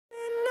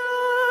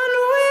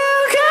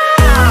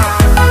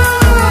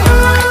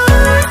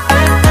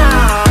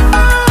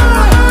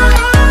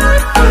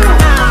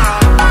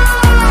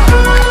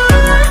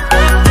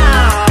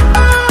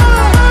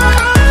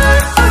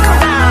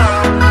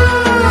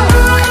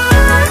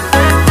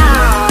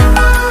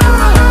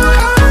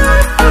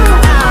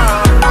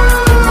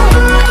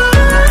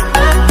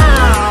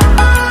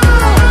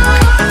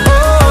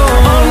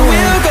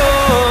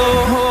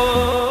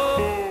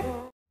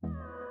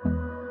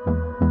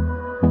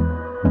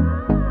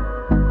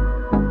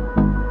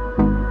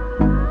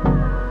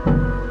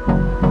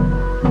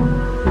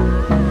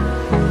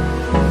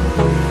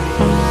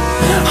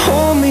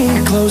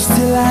close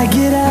till I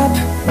get up.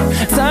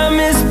 Time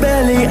is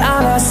barely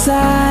on our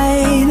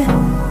side.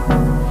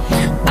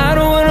 I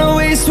don't wanna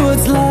waste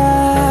what's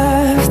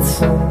left.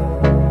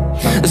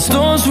 The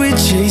storms we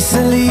chase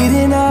are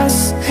leading us,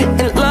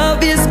 and love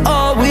is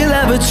all we'll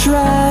ever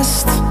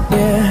trust.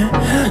 Yeah,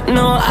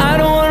 no, I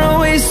don't wanna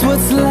waste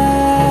what's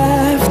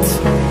left.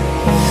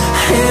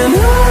 And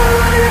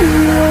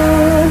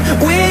on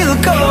we'll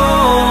go,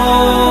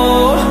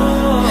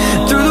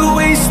 through the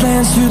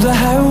wastelands, through the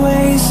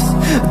highways,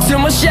 till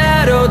my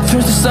shadow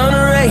turns to sun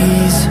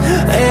rays.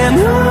 And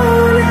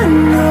on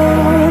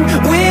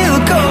we'll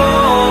go,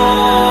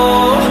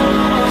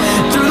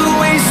 through the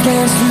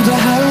wastelands, through the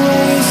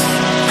highways,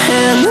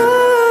 and on.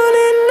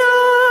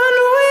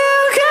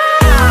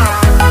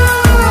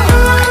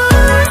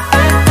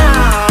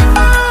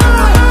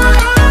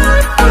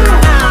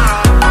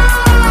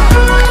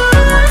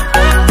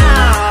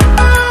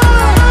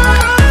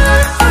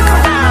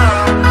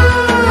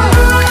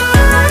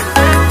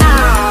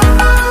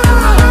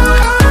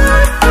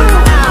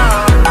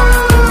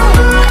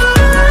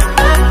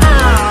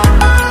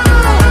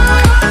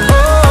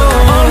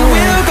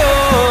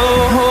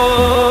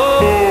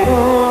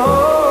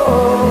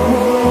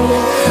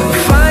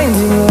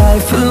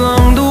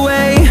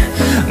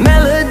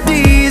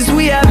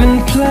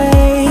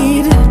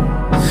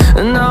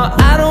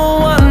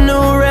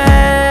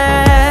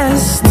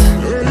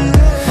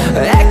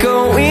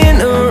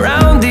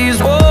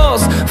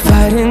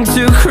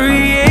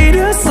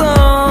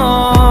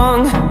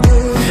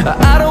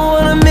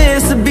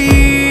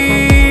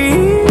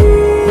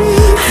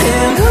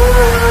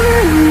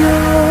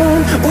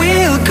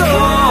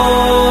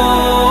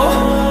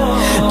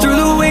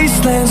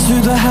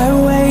 Through the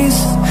highways,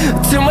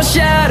 till my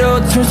shadow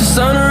turns to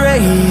sun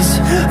rays.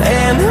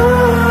 And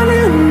on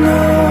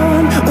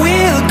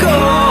we'll go,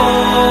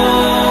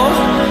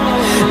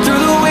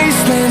 through the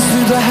wastelands,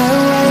 through the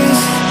highways,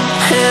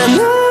 and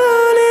on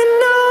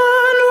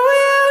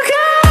we'll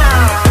go.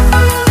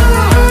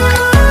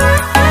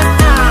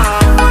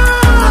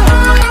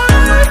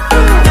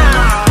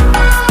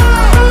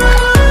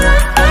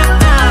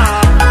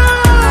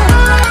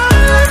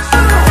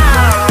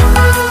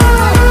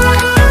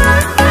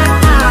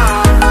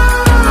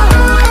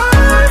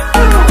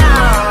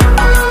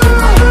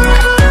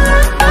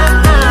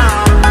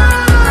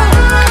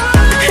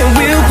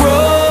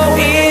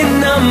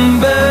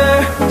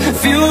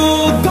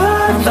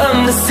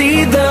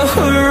 See the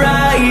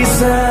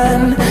horizon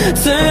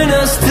turn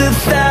us to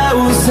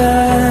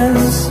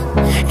thousands,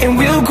 and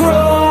we'll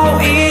grow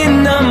in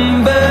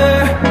number,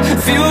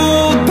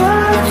 fueled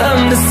by them.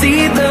 To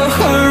see the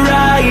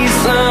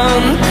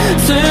horizon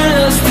turn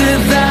us to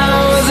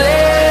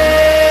thousands,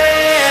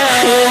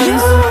 and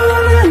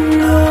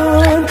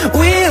on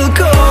we'll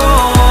go,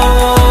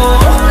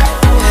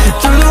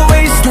 through the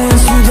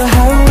wastelands, through the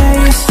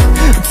highways,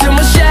 till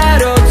my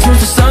shadow turns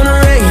to sun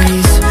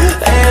rays.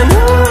 And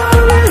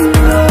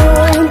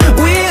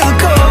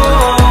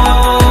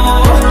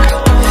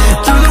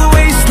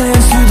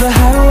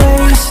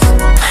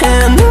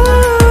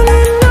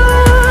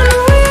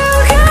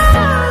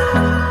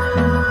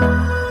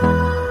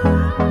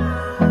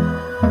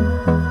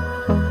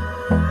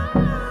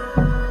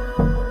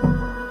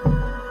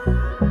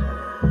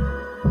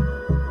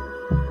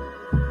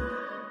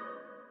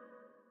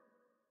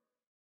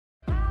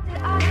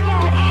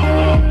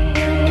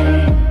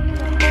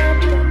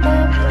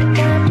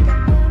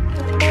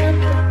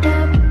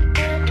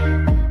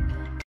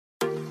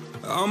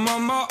I'm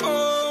on my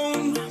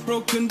own,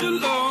 broken and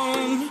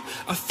alone.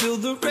 I feel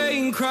the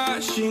rain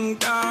crashing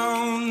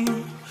down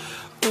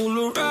all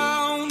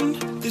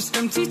around this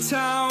empty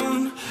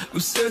town. I'm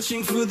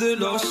searching for the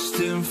lost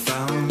and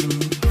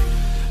found,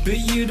 but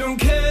you don't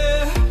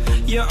care,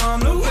 you're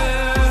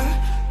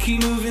unaware.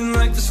 Keep moving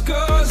like the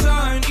scars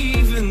aren't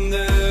even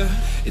there.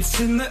 It's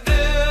in the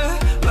air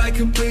like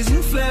a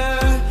blazing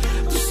flare.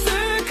 Just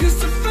there 'cause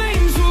the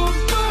flames will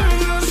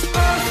burn us.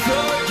 I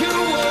thought you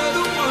were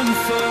the one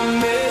for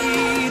me.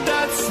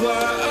 That's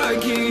why I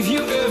gave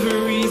you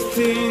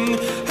everything.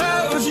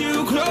 Held you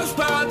close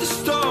by the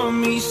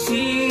stormy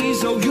seas.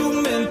 Oh, you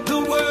meant the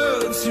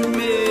world to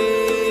me.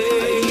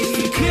 I used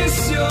to kiss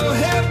your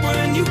head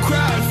when you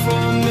cried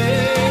for me.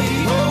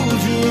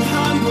 Hold your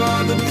hand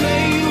while the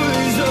pain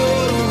was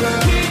over.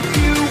 Keep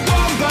you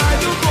warm by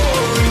the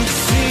roaring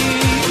sea.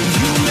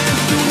 You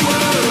meant the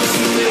world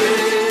to me.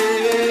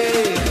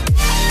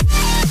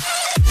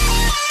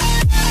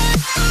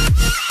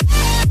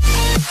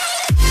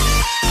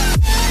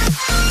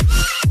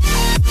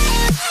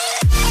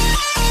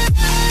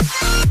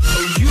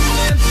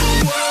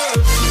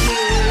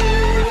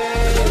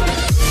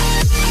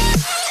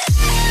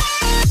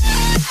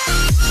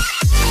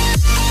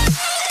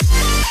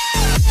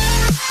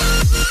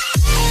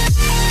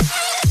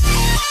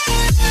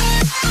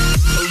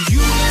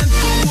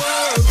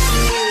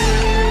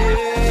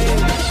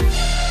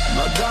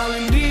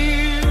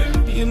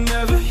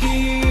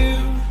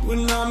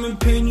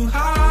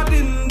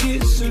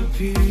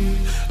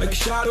 Like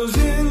shadows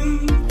in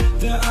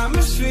the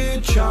atmosphere,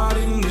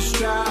 charting the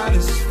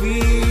stratosphere.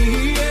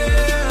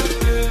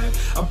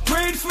 Yeah. I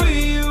prayed for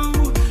you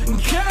and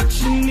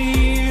kept you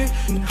near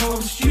in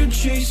hopes you'd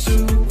chase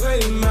away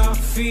my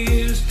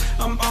fears.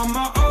 I'm on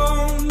my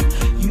own,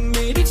 you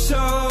made it so,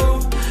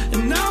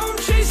 and now I'm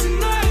chasing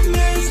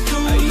nightmares.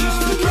 I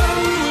used to run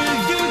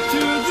with you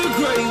through the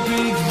great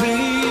big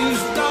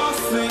leaves,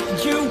 laugh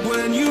at you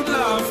when you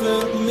laugh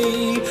at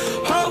me,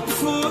 hope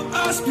for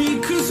us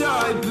because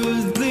I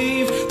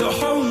believe the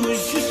whole